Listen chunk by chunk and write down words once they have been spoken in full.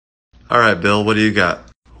All right, Bill, what do you got?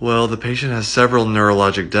 Well, the patient has several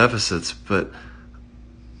neurologic deficits, but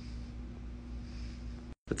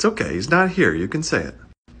it's okay. He's not here. You can say it.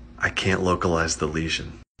 I can't localize the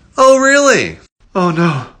lesion. Oh, really? Oh,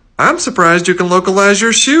 no. I'm surprised you can localize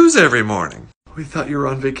your shoes every morning. We thought you were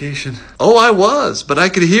on vacation. Oh, I was, but I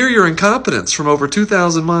could hear your incompetence from over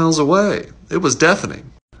 2,000 miles away. It was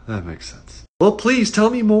deafening. That makes sense. Well, please tell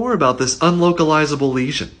me more about this unlocalizable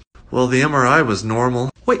lesion. Well, the MRI was normal.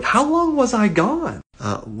 Wait, how long was I gone?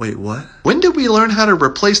 Wait, what? When did we learn how to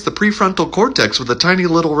replace the prefrontal cortex with a tiny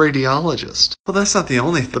little radiologist? Well, that's not the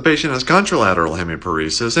only thing. The patient has contralateral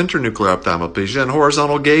hemiparesis, internuclear ophthalmoplegia, and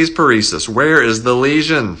horizontal gaze paresis. Where is the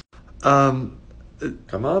lesion? Come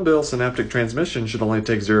on, Bill. Synaptic transmission should only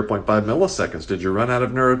take 0.5 milliseconds. Did you run out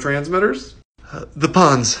of neurotransmitters? The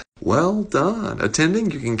pons. Well done.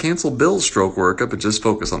 Attending, you can cancel Bill's stroke workup and just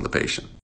focus on the patient.